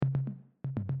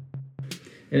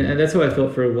And that's how I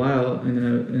felt for a while. And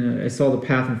then I saw the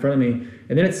path in front of me.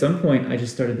 And then at some point, I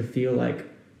just started to feel like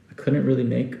I couldn't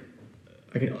really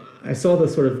I saw the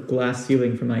sort of glass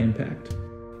ceiling for my impact.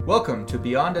 Welcome to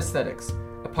Beyond Aesthetics,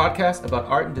 a podcast about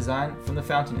art and design from the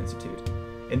Fountain Institute.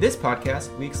 In this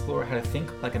podcast, we explore how to think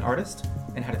like an artist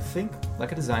and how to think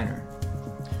like a designer.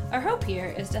 Our hope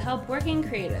here is to help working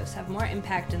creatives have more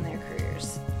impact in their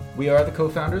careers. We are the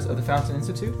co-founders of the Fountain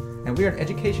Institute, and we are an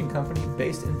education company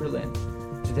based in Berlin.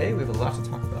 Today, we have a lot to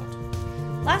talk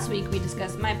about. Last week, we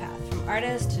discussed my path from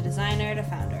artist to designer to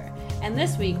founder. And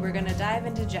this week, we're going to dive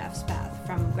into Jeff's path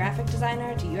from graphic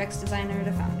designer to UX designer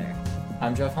to founder.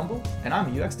 I'm Jeff Humble, and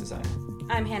I'm a UX designer.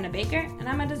 I'm Hannah Baker, and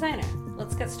I'm a designer.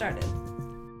 Let's get started.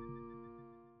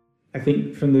 I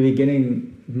think from the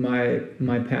beginning,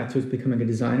 my path towards becoming a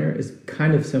designer is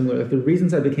kind of similar. Like the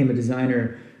reasons I became a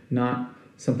designer, not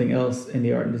something else in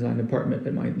the art and design department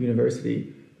at my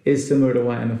university, is similar to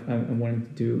why I'm wanting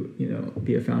to do,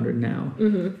 be a founder now.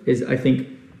 Mm-hmm. Is I think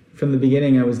from the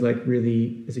beginning, I was like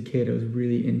really, as a kid, I was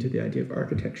really into the idea of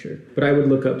architecture. But I would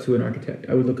look up to an architect.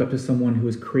 I would look up to someone who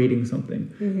was creating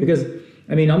something. Mm-hmm. Because,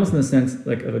 I mean, almost in the sense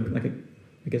like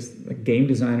game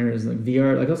designers, like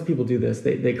VR, like lots of people do this.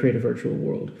 They create a virtual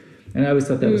world. And I always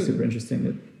thought that was super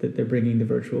interesting that they're bringing the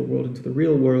virtual world into the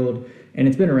real world. And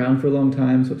it's been around for a long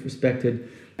time, so it's respected.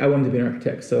 I wanted to be an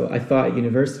architect. So I thought at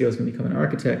university I was going to become an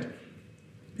architect.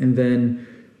 And then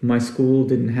my school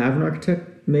didn't have an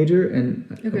architect major.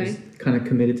 And I was kind of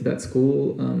committed to that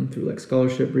school through like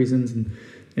scholarship reasons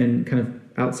and kind of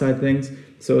outside things.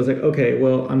 So I was like, okay,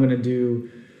 well, I'm going to do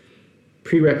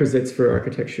prerequisites for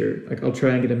architecture. Like I'll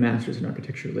try and get a master's in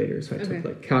architecture later. So I took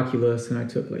like calculus and I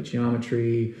took like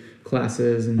geometry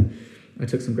classes and I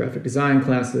took some graphic design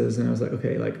classes, and I was like,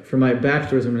 okay, like for my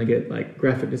bachelor's I'm going to get like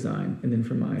graphic design, and then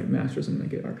for my master's I'm going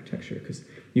to get architecture, because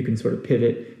you can sort of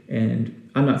pivot, and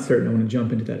I'm not certain I want to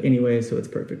jump into that anyway, so it's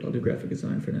perfect. I'll do graphic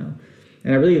design for now.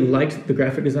 And I really liked the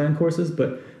graphic design courses,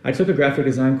 but I took a graphic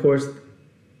design course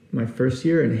my first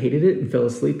year and hated it and fell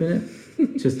asleep in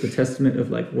it. Just a testament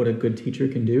of like what a good teacher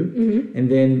can do. Mm-hmm.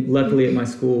 And then luckily at my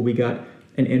school we got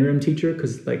an interim teacher,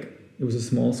 because like it was a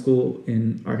small school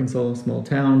in Arkansas, small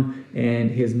town, and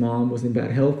his mom was in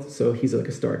bad health, so he's like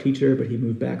a star teacher, but he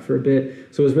moved back for a bit.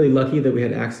 So it was really lucky that we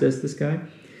had access to this guy.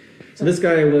 So this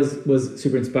guy was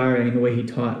super inspiring, and the way he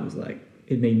taught was like,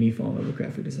 it made me fall in love with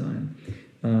graphic design.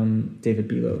 David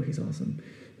Bilo, he's awesome.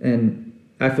 And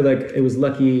I feel like it was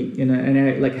lucky, and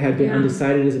I like had been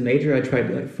undecided as a major. I tried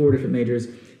like 4 different majors: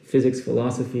 physics,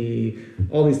 philosophy,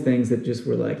 all these things that just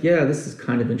were like, yeah, this is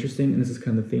kind of interesting, and this is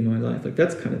kind of the theme of my life. Like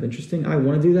that's kind of interesting. I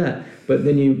want to do that. But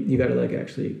then you got to like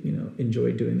actually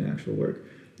enjoy doing the actual work.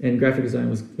 And graphic design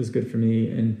was good for me,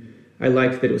 and I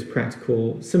liked that it was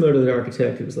practical, similar to the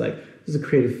architect. It was like, this is a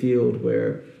creative field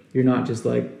where you're not just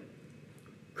like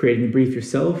creating a brief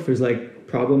yourself. There's like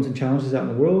problems and challenges out in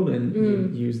the world, and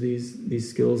you use these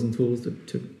skills and tools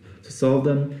to solve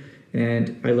them.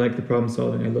 And I liked the problem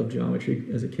solving. I loved geometry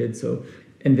as a kid.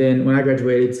 And then when I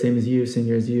graduated, same year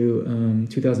as you,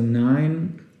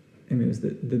 2009, I mean, it was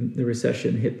the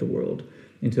recession hit the world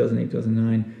in 2008,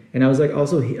 2009. And I was like,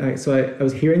 I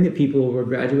was hearing that people were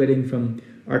graduating from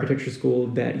architecture school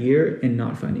that year and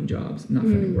not finding jobs, not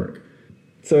finding work.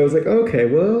 So I was like, okay,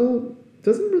 well, it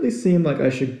doesn't really seem like I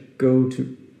should go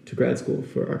to grad school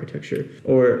for architecture.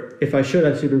 Or if I should,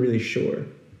 I should be really sure.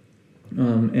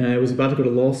 And I was about to go to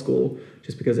law school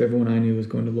just because everyone I knew was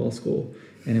going to law school.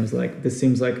 And it was like, this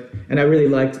seems like, and I really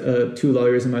liked 2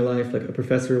 lawyers in my life. Like a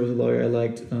professor was a lawyer I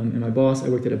liked, and my boss. I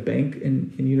worked at a bank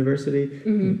in university.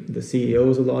 Mm-hmm. The CEO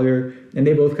was a lawyer. And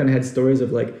they both kind of had stories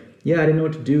of like, yeah, I didn't know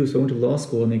what to do, so I went to law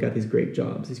school, and they got these great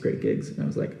jobs, these great gigs. And I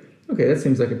was like, okay, that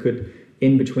seems like a good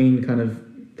in-between kind of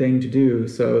thing to do.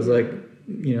 So I was like,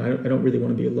 I don't really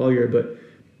want to be a lawyer, but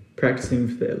studying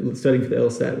for the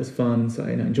LSAT was fun, so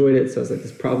I enjoyed it. So I was like,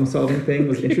 this problem-solving thing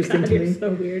was interesting to me.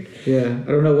 So weird. Yeah,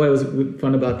 I don't know what was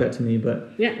fun about that to me,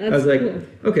 but I was like, cool.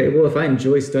 Okay, well, if I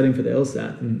enjoy studying for the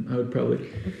LSAT, then I would probably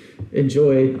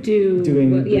enjoy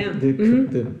doing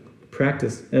the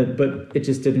practice. But it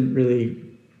just didn't really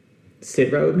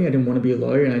sit right with me. I didn't want to be a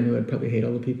lawyer, and I knew I'd probably hate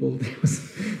all the people that was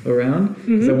around,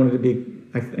 because I wanted to be.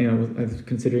 I was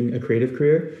considering a creative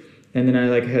career. And then I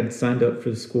like had signed up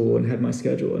for the school and had my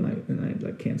schedule, and I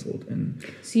like canceled. And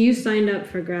so you signed up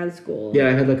for grad school? Yeah,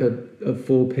 I had like a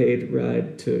full paid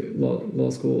ride to law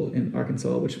school in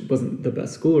Arkansas, which wasn't the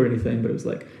best school or anything, but it was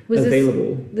like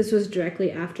available. This was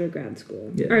directly after grad school?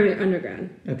 Yeah. Or undergrad?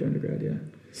 After undergrad, yeah.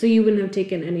 So you wouldn't have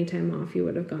taken any time off? You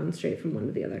would have gone straight from one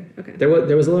to the other? Okay. There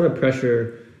was a lot of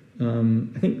pressure.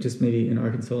 I think just maybe in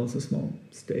Arkansas, it's a small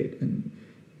state, and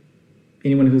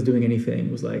anyone who's doing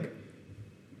anything was like,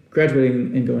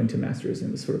 graduating and going to master's, and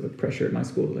it was sort of a pressure at my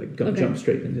school to like jump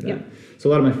straight into that. Yep. So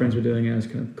a lot of my friends were doing it. I was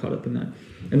kind of caught up in that.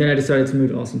 And then I decided to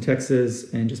move to Austin,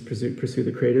 Texas, and just pursue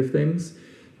the creative things.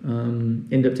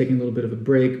 Ended up taking a little bit of a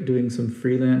break, doing some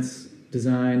freelance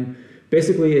design.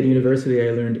 Basically, at university,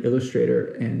 I learned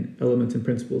Illustrator and elements and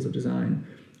principles of design.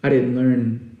 I didn't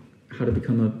learn how to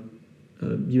become a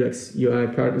UX UI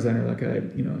product designer like I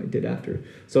did after.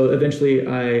 So eventually,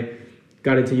 I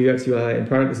got into UX UI and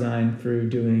product design through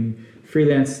doing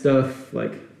freelance stuff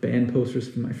like band posters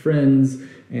for my friends.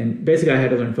 And basically, I had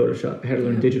to learn Photoshop. I had to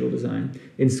learn digital design.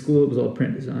 In school, it was all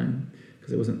print design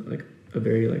because it wasn't like a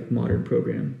very like modern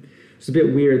program. It's a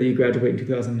bit weird that you graduate in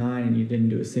 2009 and you didn't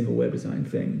do a single web design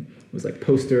thing. It was like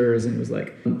posters, and it was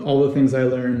like all the things I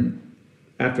learned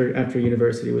after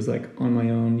university was like on my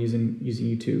own using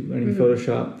YouTube, learning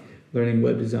Photoshop, learning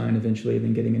web design eventually, and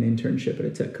then getting an internship at a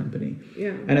tech company. Yeah.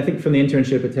 And I think from the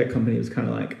internship at tech company, it was kind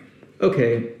of like,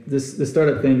 okay, the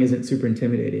startup thing isn't super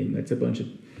intimidating. It's a bunch of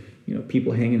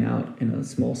people hanging out in a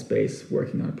small space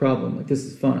working on a problem. Like, this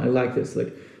is fun. I like this.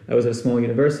 Like, I was at a small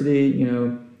university,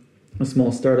 a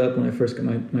small startup when I first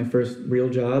got my first real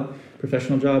job,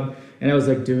 professional job. And I was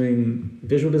like doing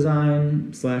visual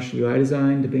design / UI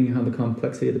design, depending on the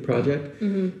complexity of the project.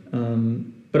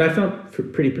 But I felt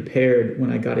pretty prepared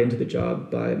when I got into the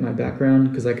job by my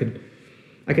background, because I could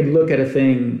look at a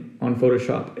thing on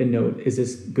Photoshop and know, is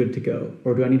this good to go?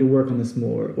 Or do I need to work on this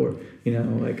more? Or,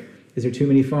 like, is there too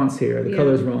many fonts here? Are the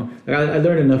colors wrong? Like, I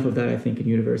learned enough of that, I think, in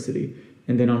university.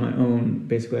 And then on my own,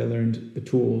 basically, I learned the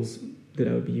tools that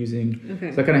I would be using.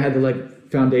 Okay. So I kind of had the like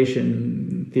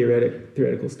foundation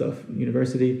theoretical stuff in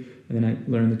university, and then I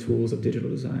learned the tools of digital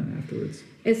design afterwards.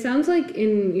 It sounds like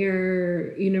in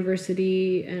your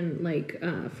university and like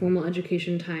formal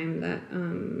education time that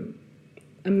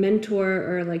a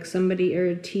mentor or like somebody or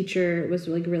a teacher was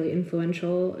like really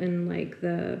influential in like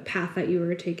the path that you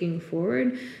were taking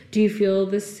forward. Do you feel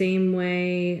the same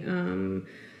way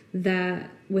that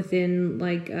within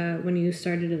like when you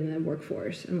started in the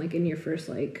workforce and like in your first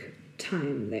like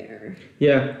time there?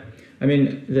 Yeah, I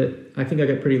mean, I think I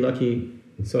got pretty lucky.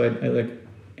 So I like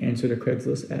answered a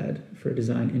Craigslist ad for a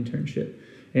design internship,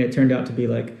 and it turned out to be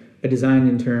like a design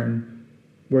intern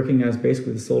working as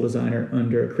basically the sole designer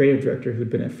under a creative director who'd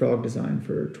been at Frog Design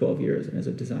for 12 years and as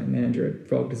a design manager at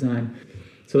Frog Design.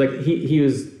 So like he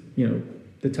was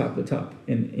the top of the top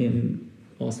in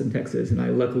Austin, Texas, and I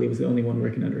luckily was the only one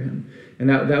working under him. And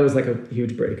that was like a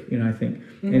huge break, I think.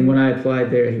 Mm-hmm. And when I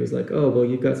applied there, he was like, oh, well,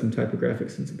 you've got some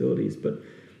typographic sensibilities, but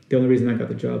the only reason I got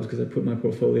the job is because I put my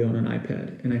portfolio on an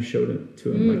iPad and I showed it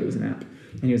to him like it was an app.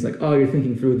 And he was like, oh, you're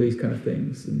thinking through these kind of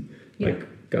things. And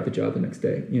got the job the next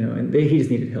day, and he just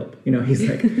needed help. He's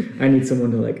like, I need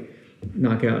someone to like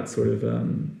knock out sort of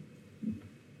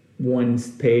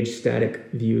one-page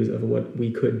static views of what we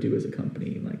could do as a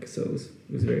company. Like, so it was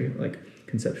very like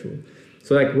conceptual.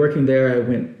 So like working there, I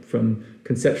went from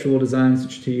conceptual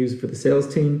designs to use for the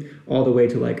sales team all the way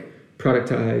to like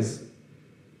productize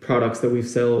products that we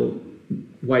sell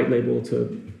white label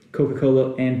to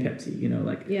Coca-Cola and Pepsi,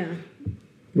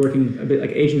 working a bit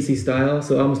like agency style.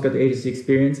 So I almost got the agency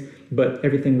experience, but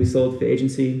everything we sold to the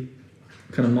agency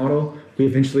kind of model, we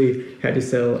eventually had to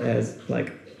sell as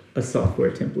like a software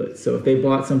template. So if they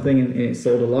bought something and it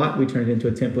sold a lot, we turned it into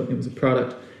a template and it was a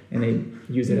product, and they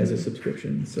use it as a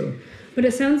subscription. So, but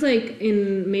it sounds like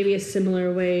in maybe a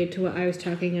similar way to what I was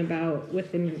talking about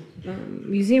within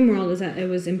museum world, is that it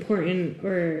was important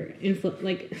or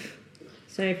like,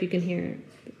 sorry if you can hear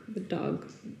the dog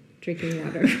drinking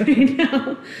water right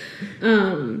now,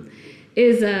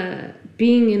 is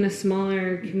being in a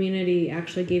smaller community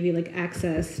actually gave you like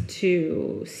access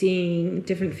to seeing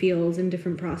different fields and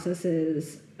different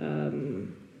processes.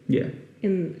 In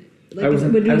like, I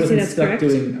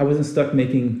wasn't stuck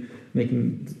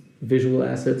making visual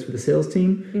assets for the sales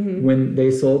team. Mm-hmm. When they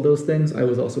sold those things, I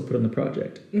was also put on the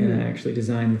project, and I actually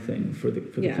designed the thing for the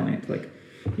client. Like,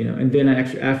 and then I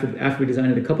actually after we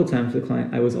designed it a couple times for the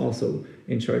client, I was also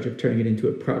in charge of turning it into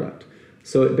a product.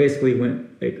 So it basically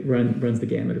runs the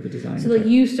gamut of the design. So like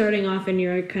you starting off in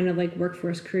your kind of like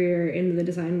workforce career in the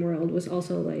design world was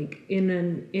also like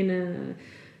in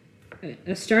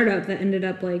a startup that ended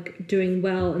up like doing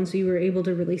well, and so you were able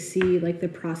to really see like the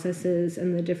processes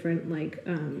and the different like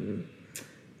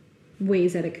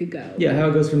ways that it could go. Yeah, how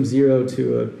it goes from zero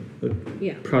to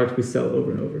a product we sell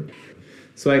over and over.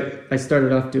 So I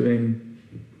started off doing,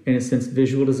 in a sense,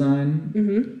 visual design.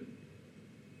 Mm-hmm.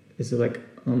 It's like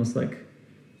almost like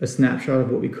a snapshot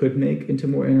of what we could make into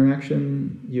more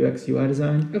interaction UX UI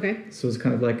design. Okay. So it's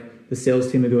kind of like the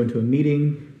sales team would go into a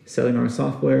meeting selling our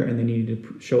software, and they needed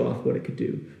to show off what it could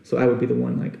do. So I would be the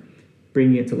one like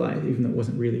bringing it to life, even though it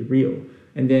wasn't really real.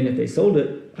 And then if they sold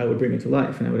it, I would bring it to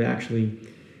life, and I would actually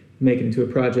make it into a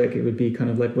project. It would be kind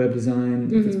of like web design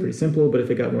if it's pretty simple, but if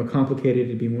it got more complicated,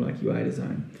 it'd be more like UI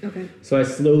design. Okay. So I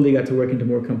slowly got to work into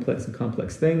more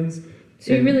complex things.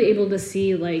 So you're really able to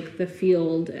see like the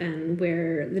field and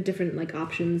where the different like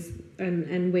options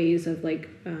and ways of like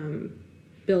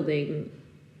building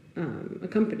a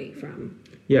company from.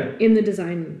 Yeah. In the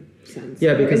design sense.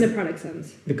 Yeah, or because in the product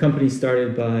sense. the company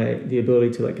started by the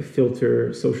ability to like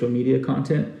filter social media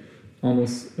content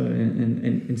almost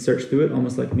and search through it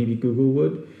almost like maybe Google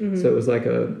would. So it was like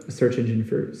a search engine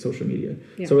for social media.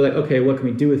 Yeah. So we're like, okay, what can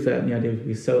we do with that? And the idea was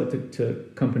we sell it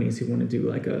to companies who want to do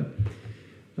like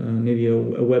maybe a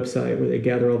website where they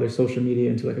gather all their social media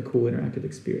into like a cool interactive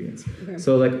experience. Okay.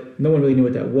 So like no one really knew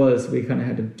what that was. So we kind of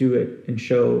had to do it and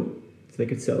show so they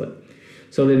could sell it.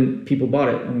 So then people bought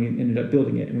it and we ended up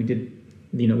building it, and we did,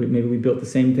 maybe we built the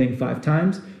same thing 5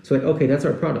 times. So like, okay, that's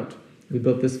our product. We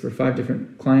built this for 5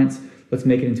 different clients. Let's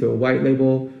make it into a white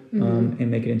label and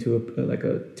make it into a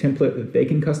template that they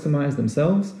can customize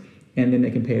themselves, and then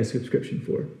they can pay a subscription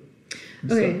for.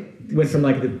 Okay. So went from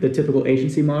like the typical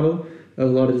agency model of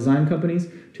a lot of design companies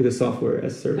to the software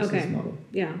as services model.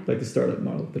 Yeah. Like the startup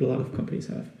model that a lot of companies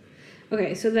have.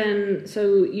 Okay,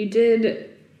 so you did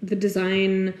the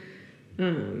design.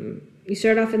 You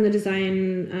started off in the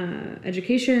design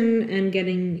education and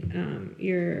getting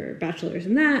your bachelor's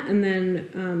in that, and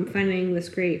then finding this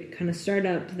great kind of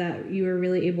startup that you were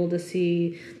really able to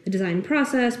see the design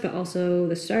process, but also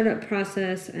the startup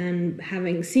process, and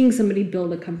seeing somebody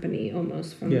build a company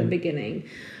almost from the beginning.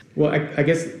 Well, I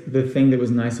guess the thing that was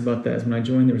nice about that is when I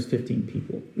joined, there was 15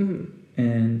 people,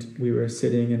 and we were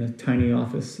sitting in a tiny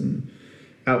office and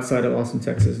outside of Austin,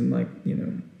 Texas, and like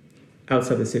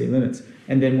outside the city limits.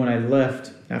 And then when I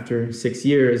left after 6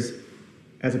 years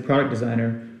as a product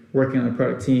designer, working on a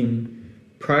product team,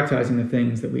 prioritizing the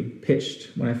things that we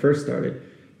pitched when I first started,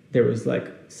 there was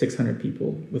like 600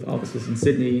 people with offices in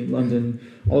Sydney, London,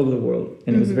 all over the world.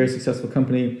 And it was a very successful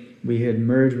company. We had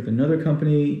merged with another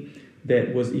company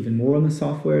that was even more on the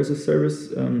software as a service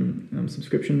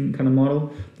subscription kind of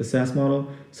model, the SaaS model,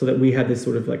 so that we had this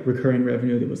sort of like recurring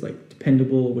revenue that was like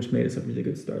dependable, which made us a really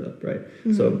good startup, right?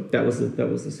 So that was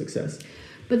the success.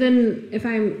 But then, if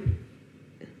I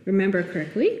remember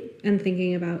correctly, and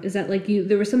thinking about, is that like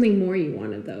there was something more you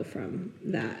wanted though from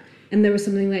that, and there was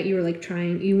something that you were like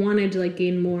you wanted to like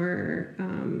gain more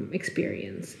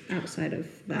experience outside of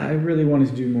that. I really wanted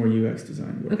to do more UX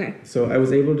design work. Okay. So I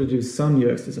was able to do some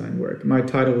UX design work. My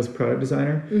title was product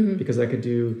designer because I did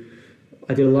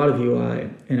a lot of UI,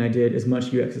 and I did as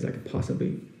much UX as I could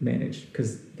possibly manage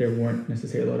because there weren't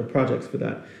necessarily a lot of projects for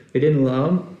that. They didn't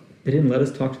let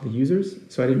us talk to the users,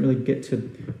 so I didn't really get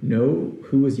to know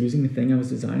who was using the thing I was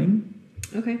designing.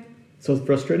 Okay. So it's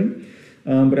frustrating.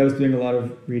 But I was doing a lot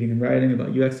of reading and writing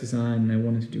about UX design, and I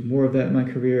wanted to do more of that in my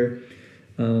career.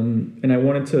 And I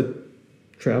wanted to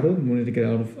travel, wanted to get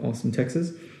out of Austin,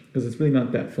 Texas, because it's really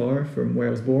not that far from where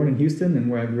I was born in Houston and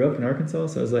where I grew up in Arkansas.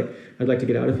 So I was like, I'd like to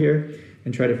get out of here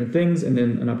and try different things. And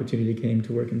then an opportunity came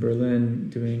to work in Berlin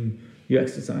doing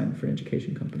UX design for an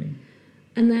education company.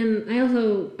 And then I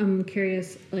also am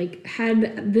curious, like, had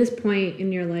at this point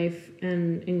in your life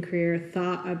and in career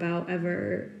thought about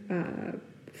ever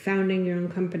founding your own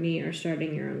company or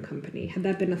starting your own company? Had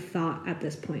that been a thought at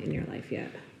this point in your life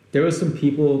yet? There were some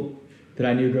people that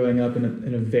I knew growing up in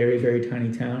a very, very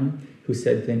tiny town who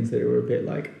said things that were a bit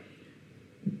like,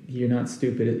 you're not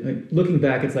stupid. Like, looking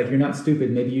back, it's like, you're not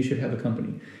stupid. Maybe you should have a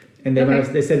company. And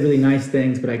they said really nice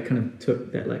things, but I kind of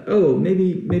took that like, oh,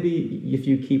 maybe if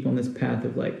you keep on this path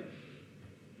of like,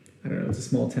 I don't know, it's a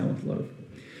small town with a lot of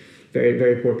very,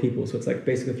 very poor people. So it's like,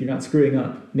 basically, if you're not screwing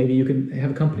up, maybe you can have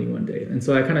a company one day. And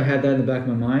so I kind of had that in the back of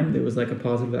my mind. It was like a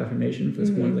positive affirmation for this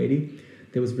one lady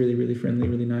that was really, really friendly,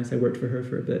 really nice. I worked for her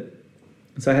for a bit.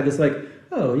 So I had this like,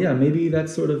 oh yeah, maybe that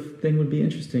sort of thing would be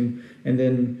interesting. And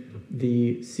then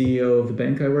the CEO of the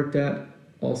bank I worked at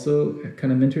also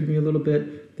kind of mentored me a little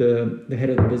bit. The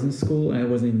head of the business school, and I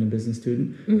wasn't even a business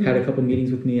student, had a couple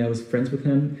meetings with me. I was friends with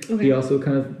him. Okay. He also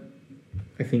kind of,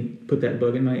 I think, put that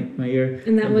bug in my ear.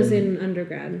 And that was in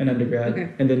undergrad? In undergrad.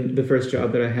 Okay. And then the first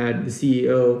job that I had, the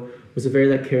CEO was a very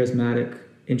like charismatic,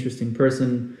 interesting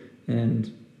person,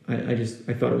 and I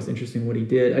thought it was interesting what he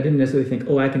did. I didn't necessarily think,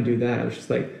 oh, I can do that. I was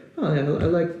just like, oh, yeah, I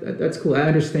like that's cool. I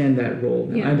understand that role.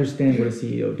 Yeah. I understand what a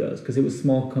CEO does because it was a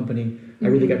small company. I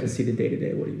really got to see the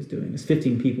day-to-day of what he was doing. It's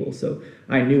 15 people, so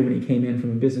I knew when he came in from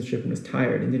a business trip and was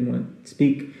tired and didn't want to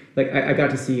speak. Like I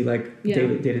got to see like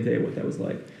day-to-day what that was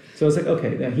like. So I was like,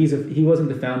 okay, then he wasn't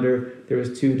the founder. There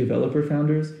was 2 developer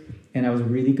founders, and I was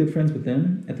really good friends with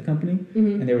them at the company,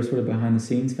 and they were sort of behind the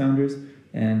scenes founders,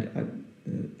 and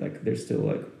they're still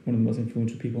like one of the most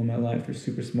influential people in my life. They're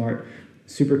super smart,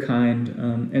 super kind,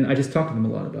 and I just talked to them a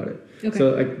lot about it. Okay.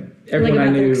 So everyone about I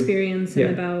knew, their experience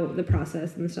and about the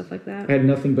process and stuff like that. I had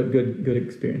nothing but good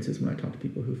experiences when I talked to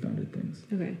people who founded things.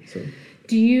 Okay. So,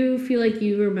 do you feel like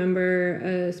you remember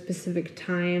a specific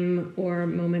time or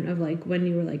moment of like when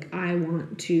you were like, I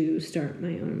want to start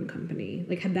my own company?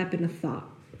 Like, had that been a thought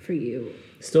for you?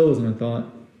 still wasn't a thought.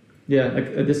 Yeah,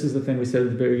 this is the thing we said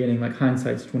at the very beginning. Like,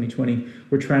 hindsight's 2020.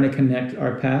 We're trying to connect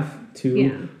our path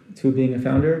to being a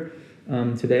founder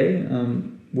today.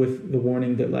 With the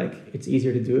warning that like it's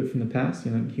easier to do it from the past.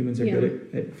 You know, humans are good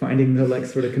at finding the like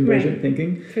sort of convergent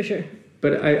thinking. For sure.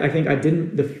 But I think I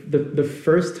didn't. The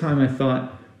first time I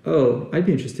thought, oh, I'd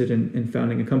be interested in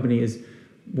founding a company is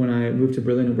when I moved to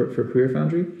Berlin and worked for Career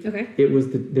Foundry. Okay.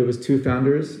 There was 2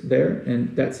 founders there,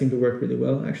 and that seemed to work really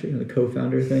well. Actually, you know, the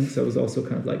co-founder thing. So it was also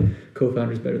kind of like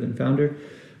co-founders better than founder.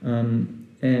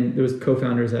 And there was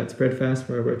co-founders at Spreadfast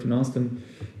where I worked in Austin.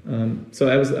 So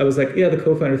I was like, yeah, the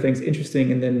co-founder thing's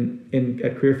interesting. And then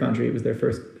at Career Foundry, it was their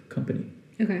first company.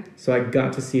 Okay. So I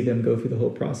got to see them go through the whole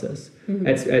process.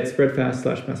 At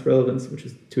Spreadfast / Past Relevance, which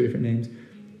is 2 different names,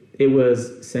 it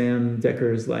was Sam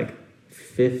Decker's like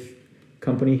 5th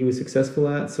company he was successful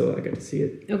at. So I got to see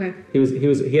it. Okay.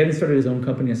 He hadn't started his own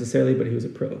company necessarily, but he was a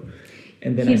pro.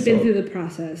 And then he'd been through the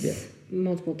process. Yeah.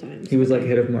 Multiple times. He was like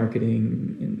head of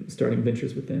marketing and starting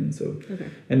ventures within. So,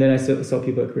 and then I saw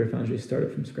people at Career Foundry start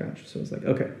it from scratch. So I was like,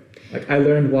 okay, like I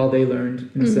learned while they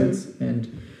learned in a sense.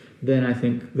 And then I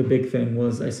think the big thing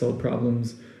was I saw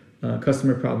problems,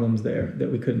 customer problems there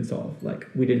that we couldn't solve. Like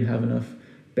we didn't have enough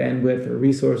bandwidth or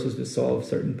resources to solve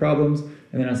certain problems.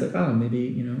 And then I was like, oh, maybe,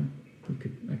 you know,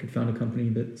 I could found a company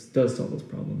that does solve those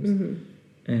problems.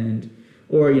 And,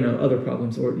 or, you know, other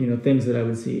problems or, you know, things that I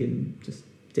would see in just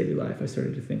daily life. I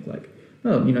started to think like,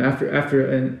 oh, you know, after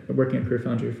working at Career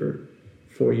Foundry for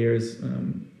 4 years,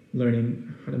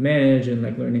 learning how to manage and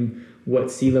like learning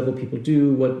what C-level people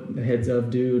do, what the heads of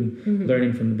do, and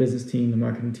learning from the business team, the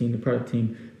marketing team, the product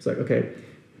team. It's like, okay,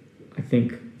 I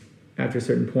think after a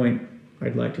certain point,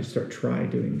 I'd like to try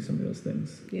doing some of those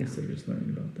things instead of just learning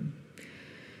about them.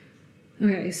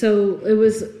 Okay, so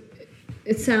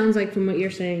it sounds like from what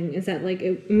you're saying is that like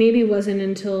it maybe wasn't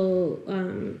until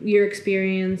your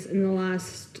experience in the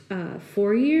last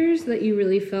 4 years that you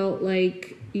really felt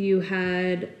like you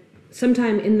had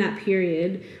sometime in that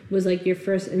period was like your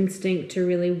first instinct to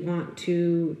really want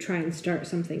to try and start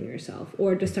something yourself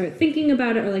or to start thinking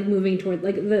about it or like moving toward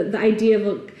like the idea of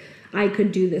like, I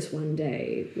could do this one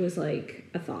day was like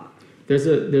a thought. There's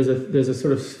a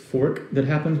sort of fork that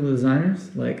happens with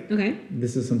designers. Like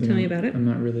this is something Tell me about it. I'm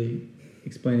not really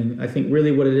explaining. I think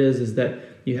really what it is that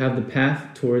you have the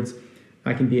path towards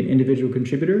I can be an individual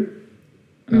contributor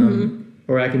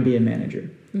or I can be a manager.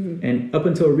 And up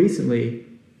until recently,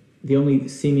 the only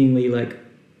seemingly like,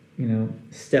 you know,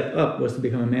 step up was to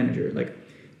become a manager. Like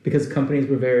because companies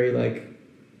were very like,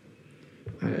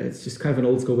 it's just kind of an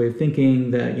old school way of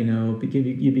thinking that, you know,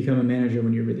 you become a manager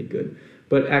when you're really good.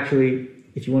 But actually,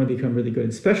 if you want to become really good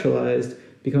and specialized,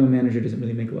 become a manager doesn't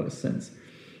really make a lot of sense.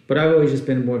 But I've always just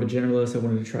been more of a generalist. I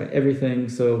wanted to try everything.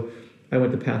 So I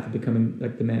went the path of becoming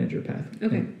like the manager path.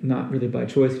 Okay. And not really by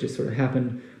choice, it just sort of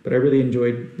happened. But I really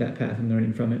enjoyed that path and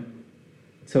learning from it.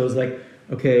 So it was like,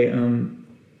 okay,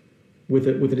 with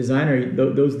a designer,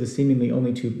 those are the seemingly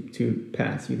only two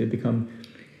paths. You either become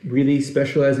really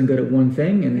specialized and good at one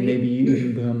thing, and maybe you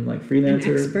can become like freelancer,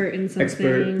 an expert in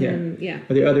something.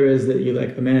 Or the other is that you're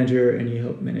like a manager and you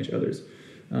help manage others.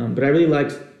 But I really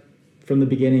liked from the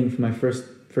beginning, from my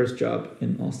first job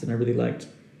in Austin, I really liked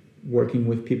working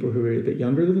with people who were a bit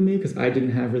younger than me because I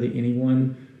didn't have really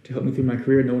anyone to help me through my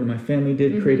career. No one in my family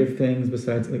did creative things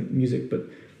besides like music, but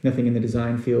nothing in the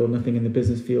design field, nothing in the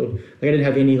business field. Like I didn't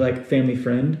have any like family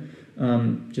friend.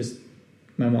 Just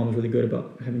my mom was really good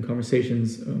about having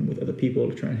conversations with other people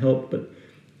to try and help, but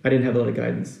I didn't have a lot of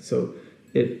guidance. So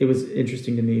it was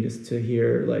interesting to me just to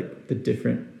hear like the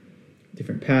different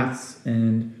paths,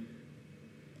 and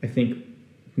I think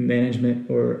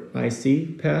management or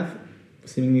IC path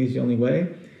seemingly is the only way.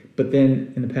 But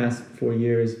then in the past 4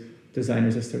 years,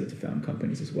 designers have started to found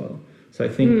companies as well. So I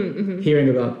think hearing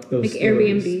about those like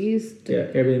stories,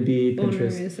 Airbnbs, Airbnb,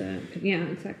 Pinterest, yeah,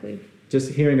 exactly.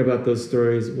 Just hearing about those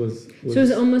stories was so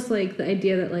it's almost like the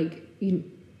idea that like you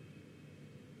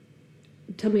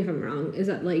tell me if I'm wrong, is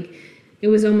that like it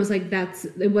was almost like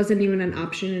it wasn't even an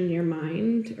option in your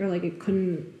mind, or like it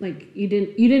couldn't, like you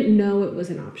didn't know it was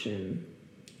an option.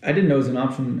 I didn't know it was an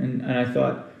option, and I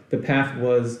thought the path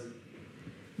was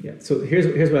so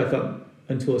here's what I thought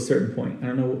until a certain point. I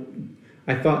don't know.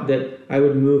 I thought that I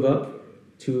would move up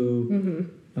to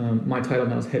my title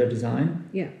now is head of design.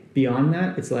 Yeah. Beyond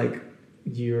that, it's like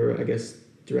you're, I guess,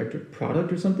 director of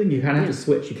product or something. You kind of have to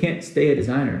switch. You can't stay a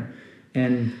designer.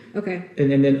 And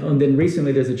then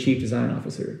recently there's a chief design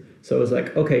officer. So it was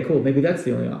like, okay, cool. Maybe that's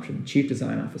the only option. Chief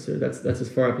design officer. That's as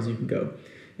far up as you can go.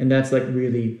 And that's like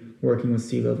really working with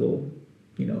C-level,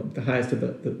 the highest of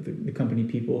the company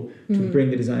people to bring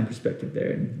the design perspective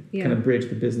there and kind of bridge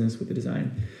the business with the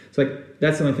design. So like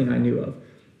that's the only thing I knew of.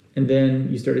 And then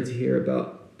you started to hear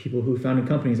about people who founded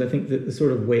companies. I think that the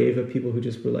sort of wave of people who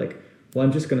just were like, well,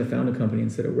 I'm just going to found a company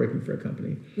instead of working for a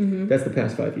company. That's the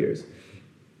past 5 years.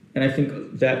 And I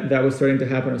think that was starting to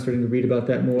happen. I was starting to read about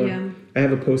that more. Yeah. I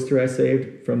have a poster I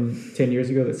saved from 10 years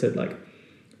ago that said like,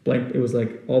 blank. It was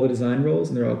like all the design roles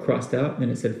and they're all crossed out. And then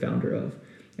it said founder of.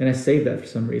 And I saved that for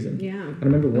some reason. Yeah. I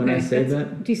remember when I saved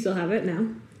that. Do you still have it now?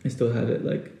 I still have it.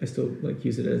 Like I still like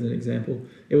use it as an example.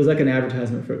 It was like an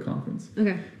advertisement for a conference.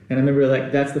 Okay. And I remember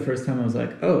like that's the first time I was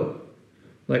like, oh,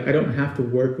 like I don't have to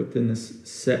work within this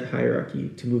set hierarchy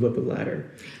to move up a ladder.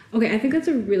 Okay, I think that's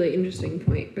a really interesting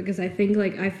point because I think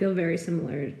like I feel very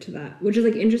similar to that, which is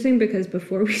like interesting because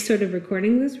before we started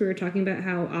recording this, we were talking about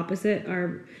how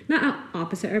not how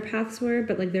opposite our paths were,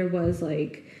 but like there was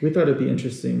like... We thought it'd be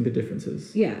interesting, the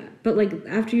differences. Yeah, but like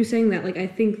after you saying that, like I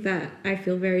think that I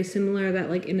feel very similar that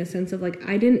like in a sense of like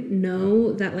I didn't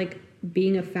know that like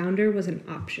being a founder was an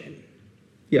option.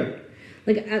 Yeah.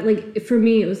 Like for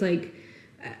me, it was like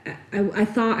I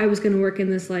thought I was going to work in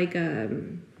this like...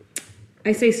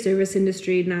 I say service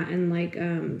industry, not in like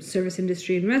service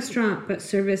industry and restaurant, but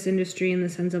service industry in the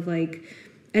sense of like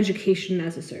education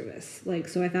as a service. Like,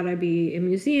 so I thought I'd be in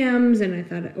museums and I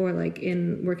thought, or like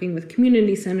in working with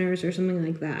community centers or something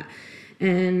like that.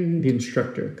 And the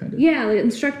instructor kind of. Yeah, like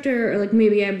instructor, or like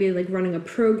maybe I'd be like running a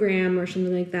program or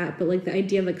something like that. But like the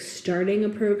idea of like starting a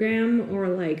program or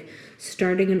like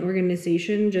starting an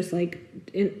organization just like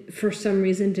for some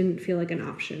reason didn't feel like an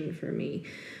option for me.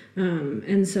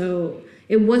 And so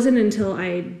it wasn't until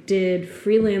I did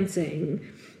freelancing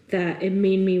that it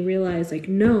made me realize like,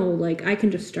 no, like I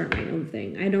can just start my own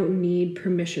thing. I don't need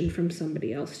permission from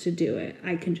somebody else to do it.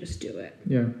 I can just do it.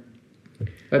 Yeah.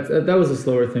 That was a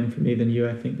slower thing for me than you,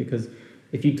 I think, because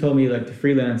if you told me like to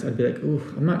freelance, I'd be like, ooh,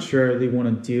 I'm not sure I really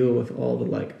want to deal with all the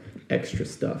like extra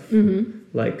stuff,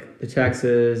 like the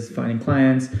taxes, finding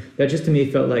clients. That just to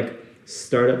me felt like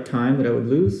startup time that I would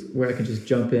lose, where I could just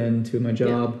jump into my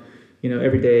job.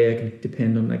 Every day I can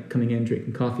depend on like coming in,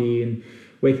 drinking coffee and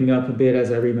waking up a bit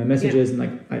as I read my messages, and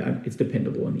like it's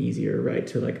dependable and easier, right,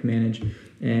 to like manage,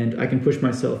 and I can push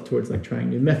myself towards like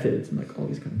trying new methods and like all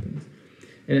these kind of things.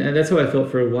 And that's how I felt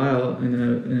for a while, and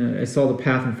then I saw the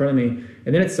path in front of me,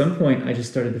 and then at some point I just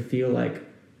started to feel like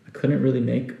I couldn't really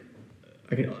make.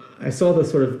 I saw the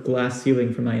sort of glass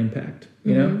ceiling for my impact,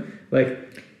 like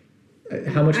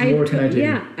how much more can I do?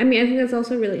 Yeah, I mean, I think that's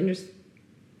also really interesting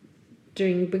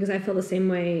because I felt the same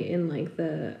way in like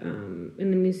the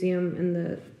in the museum and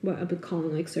the what I would call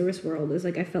like service world is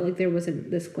like I felt like there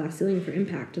wasn't this glass ceiling for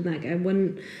impact, and like I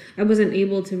wasn't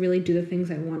able to really do the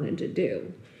things I wanted to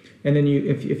do. And then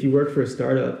if you work for a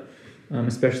startup,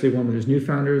 especially one where there's new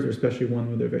founders, or especially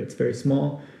one where it's very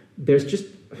small, there's just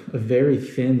a very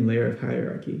thin layer of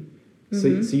hierarchy. So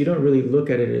you don't really look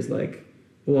at it as like,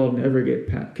 well, I'll never get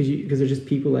past, because there's just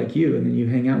people like you, and then you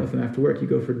hang out with them after work. You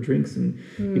go for drinks and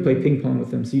you play ping pong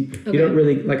with them. So you don't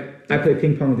really like. I play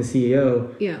ping pong with the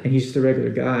CEO, and he's just a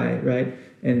regular guy, right?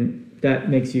 And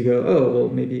that makes you go, oh, well,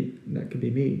 maybe that could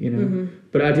be me,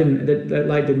 But I didn't. That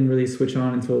light didn't really switch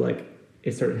on until like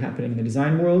it started happening in the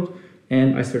design world,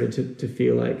 and I started to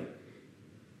feel like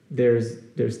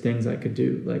there's things I could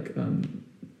do, like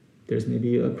there's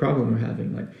maybe a problem we're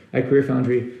having. Like at Career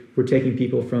Foundry, we're taking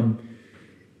people from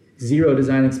zero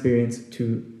design experience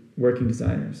to working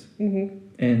designers.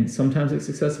 And sometimes it's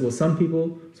successful with some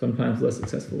people, sometimes less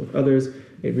successful with others.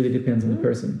 It really depends on the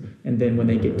person. And then when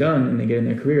they get done and they get in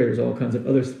their career, there's all kinds of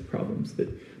other problems that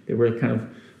we're kind of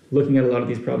looking at a lot of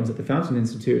these problems at the Fountain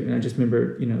Institute. And I just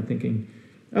remember, thinking,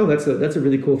 oh, that's a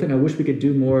really cool thing. I wish we could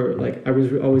do more. Like I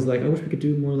was always like, I wish we could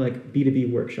do more like B2B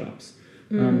workshops.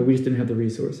 But we just didn't have the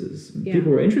resources. Yeah.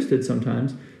 People were interested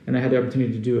sometimes, and I had the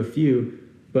opportunity to do a few,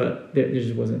 but there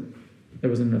wasn't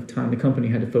enough time. The company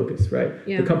had to focus, right?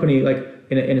 Yeah. The company, like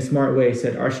in a smart way,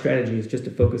 said our strategy is just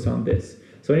to focus on this.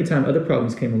 So anytime other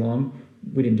problems came along,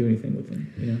 we didn't do anything with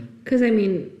them. Because I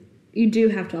mean, you do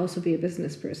have to also be a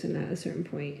business person at a certain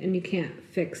point, and you can't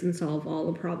fix and solve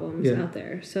all the problems out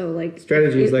there. So like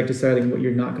strategy is like deciding what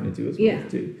you're not going to do as well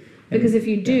as do. Because if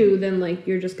you do, then like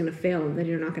you're just going to fail, and then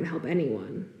you're not going to help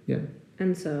anyone. Yeah.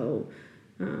 And so,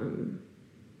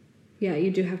 Yeah,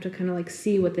 you do have to kind of like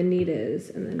see what the need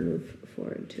is and then move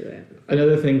forward to it.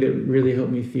 Another thing that really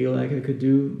helped me feel like I could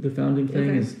do the founding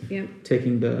thing is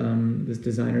taking the this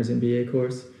designer's MBA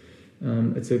course.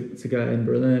 It's a guy in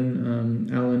Berlin,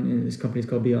 Alan, and his company's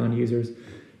called Beyond Users.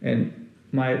 And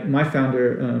my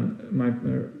founder, my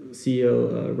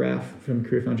CEO, Raf from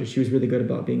Career Foundry, she was really good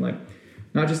about being like,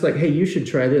 not just like, hey, you should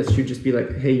try this. She'd just be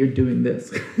like, hey, you're doing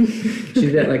this. She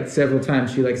did that like several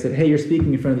times. She like said, hey, you're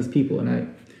speaking in front of these people.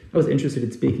 And I was interested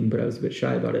in speaking, but I was a bit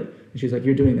shy about it. And she was like,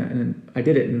 you're doing that. And then I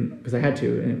did it because I had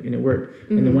to, and it worked.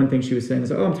 Mm-hmm. And the one thing she was saying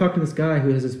was like, oh, I'm talking to this guy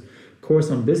who has this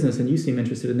course on business and you seem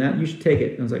interested in that. You should take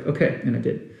it. And I was like, okay. And I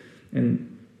did.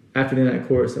 And after doing that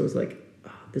course, I was like,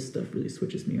 oh, this stuff really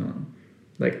switches me on.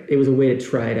 Like it was a way to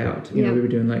try it out. You know, we were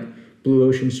doing like blue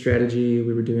ocean strategy.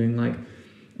 We were doing like,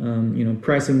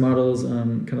 pricing models,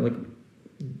 kind of like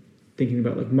thinking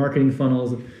about like marketing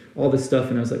funnels, all this stuff.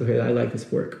 And I was like, okay, I like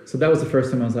this work. So that was the first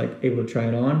time I was like able to try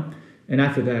it on. And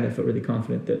after that, I felt really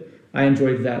confident that I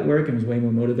enjoyed that work and was way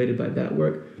more motivated by that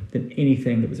work than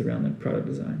anything that was around like product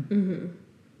design. Mm-hmm.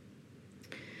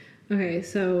 Okay,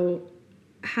 so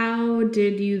how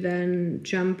did you then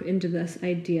jump into this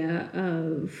idea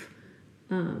of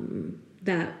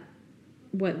that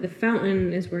what the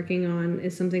Fountain is working on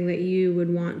is something that you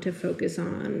would want to focus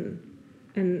on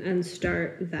and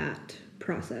start that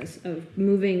process of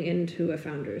moving into a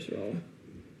founder's role?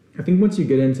 I think once you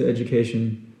get into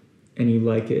education and you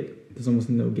like it, there's almost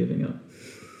no giving up.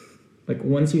 Like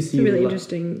once you see it's really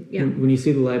interesting, when you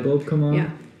see the light bulb come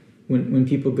on, when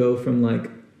people go from like,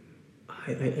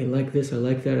 I like this, I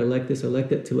like that, I like this, I like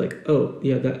that, to like, oh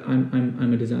yeah, that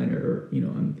I'm a designer, or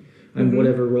I'm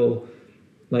whatever role.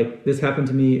 Like this happened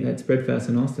to me at Spreadfast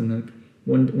in Austin. Like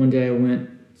one day I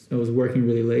was working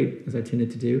really late, as I tended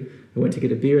to do. I went to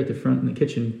get a beer at the front in the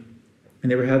kitchen,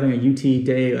 and they were having a UT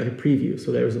day, like a preview.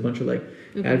 So there was a bunch of like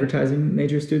advertising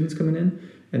major students coming in,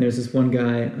 and there's this one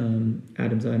guy,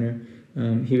 Adam Ziner.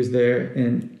 He was there,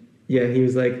 and he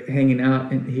was like hanging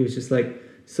out, and he was just like,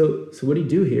 so what do you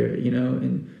do here?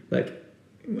 And like,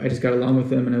 I just got along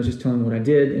with him, and I was just telling him what I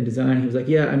did in design. He was like,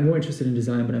 yeah, I'm more interested in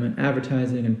design, but I'm in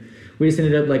advertising. And we just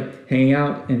ended up like hanging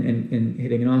out and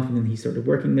hitting it off. And then he started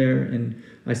working there, and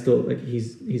I still like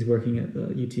he's working at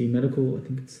UT Medical. I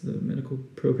think it's the medical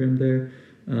program there.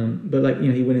 But like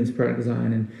he went into product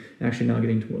design and actually now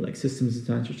getting toward like systems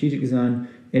design, strategic design.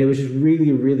 And it was just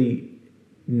really, really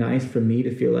nice for me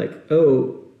to feel like,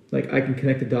 oh, like I can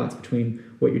connect the dots between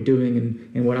what you're doing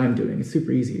and what I'm doing. It's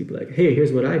super easy to be like, hey,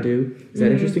 here's what I do. Is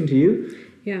that interesting to you?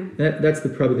 Yeah. That's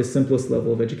probably the simplest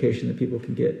level of education that people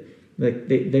can get. Like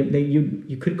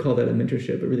you could call that a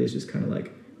mentorship, but really it's just kind of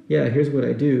like, yeah, here's what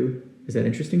I do. Is that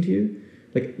interesting to you?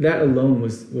 Like that alone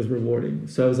was rewarding.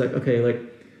 So I was like, okay, like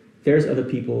there's other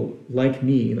people like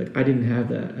me. Like I didn't have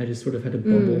that. I just sort of had to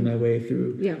bumble my way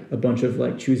through a bunch of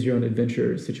like choose your own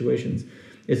adventure situations.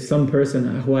 If some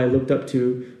person who I looked up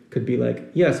to could be like,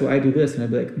 yeah, so I do this, and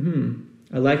I'd be like,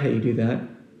 I like how you do that.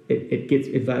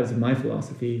 It vibes with my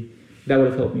philosophy. That would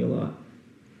have helped me a lot.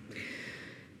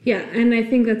 Yeah, and I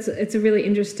think it's a really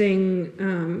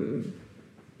interesting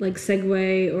like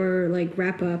segue or like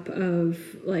wrap up of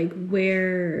like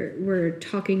where we're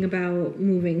talking about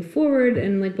moving forward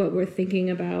and like what we're thinking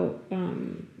about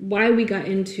why we got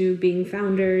into being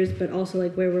founders, but also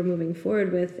like where we're moving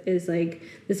forward with is like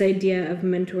this idea of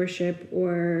mentorship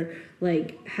or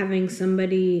like having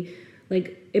somebody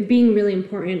like it being really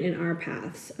important in our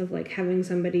paths of like having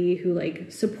somebody who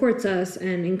like supports us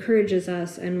and encourages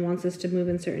us and wants us to move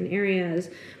in certain areas,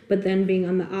 but then being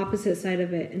on the opposite side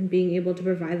of it and being able to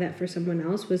provide that for someone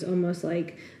else was almost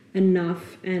like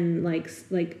enough and like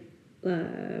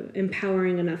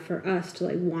empowering enough for us to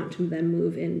like want to then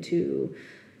move into,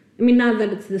 I mean, not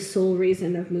that it's the sole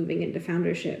reason of moving into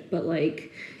foundership, but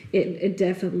like it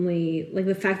definitely, like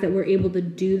the fact that we're able to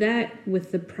do that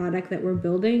with the product that we're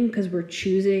building because we're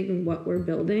choosing what we're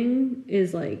building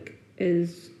is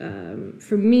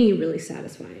for me really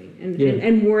satisfying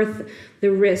and worth the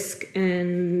risk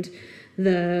and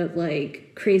the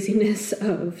like craziness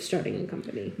of starting a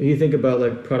company. If you think about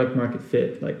like product market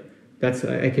fit, like that's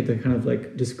I could kind of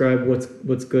like describe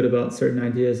what's good about certain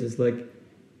ideas is like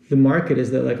the market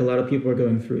is that like a lot of people are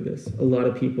going through this. A lot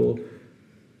of people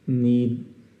need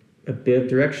a bit of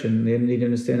direction. They need to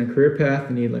understand a career path.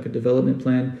 They need like a development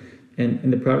plan.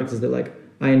 And the product is that like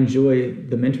I enjoy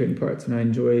the mentoring parts and I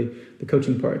enjoy the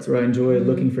coaching parts, or I enjoy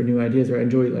looking for new ideas, or I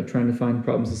enjoy like trying to find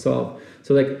problems to solve.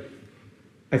 So like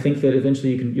I think that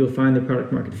eventually you'll find the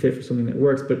product market fit for something that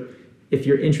works. But if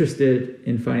you're interested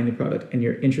in finding the product and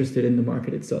you're interested in the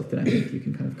market itself, then I think you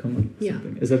can kind of come up with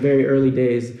something. As a very early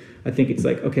days, I think it's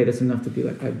like, okay, that's enough to be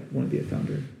like, I want to be a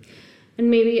founder. and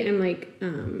maybe I'm like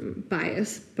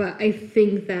biased, but I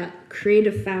think that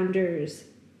creative founders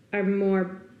are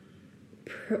more,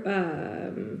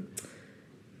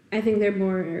 I think they're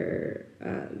more,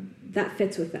 that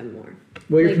fits with them more.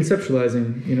 Well, you're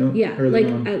conceptualizing, Yeah, early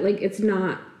on. like it's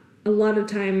not, a lot of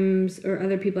times, or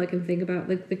other people I can think about,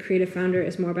 like the creative founder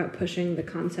is more about pushing the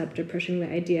concept or pushing the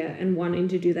idea and wanting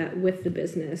to do that with the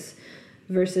business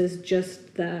versus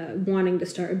just the wanting to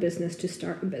start a business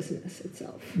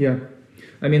itself. Yeah.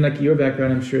 I mean, like your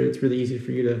background, I'm sure it's really easy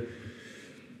for you to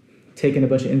take in a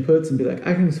bunch of inputs and be like,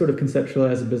 I can sort of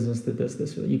conceptualize a business that does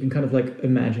this. You can kind of like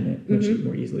imagine it much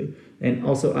more easily. And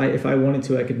also, if I wanted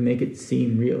to, I could make it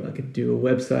seem real. I could do a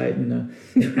website and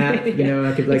an app,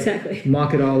 I could like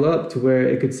mock it all up to where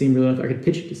it could seem real enough. I could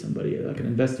pitch it to somebody, like an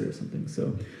investor or something.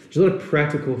 So there's a lot of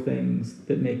practical things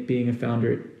that make being a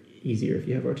founder easier if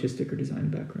you have artistic or design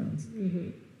backgrounds.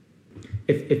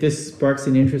 If this sparks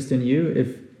an interest in you,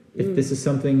 if this is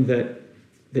something that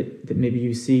maybe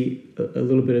you see a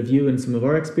little bit of you in some of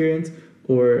our experience,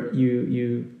 or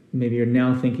you maybe are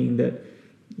now thinking that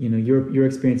your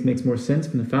experience makes more sense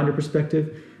from the founder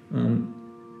perspective,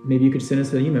 maybe you could send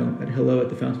us an email at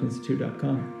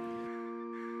hello@thefountaininstitute.com.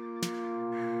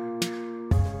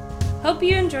 Hope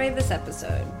you enjoyed this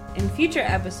episode. In future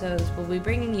episodes, we'll be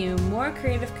bringing you more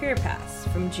creative career paths,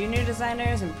 from junior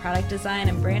designers in product design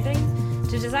and branding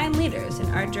to design leaders in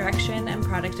art direction and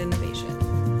product innovation.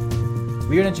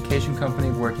 We are an education company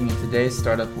working in today's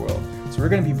startup world, so we're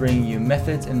going to be bringing you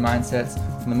methods and mindsets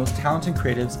from the most talented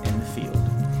creatives in the field.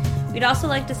 We'd also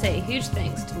like to say a huge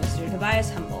thanks to Mr.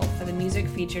 Tobias Humble for the music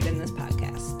featured in this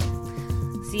podcast.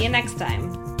 See you next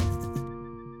time.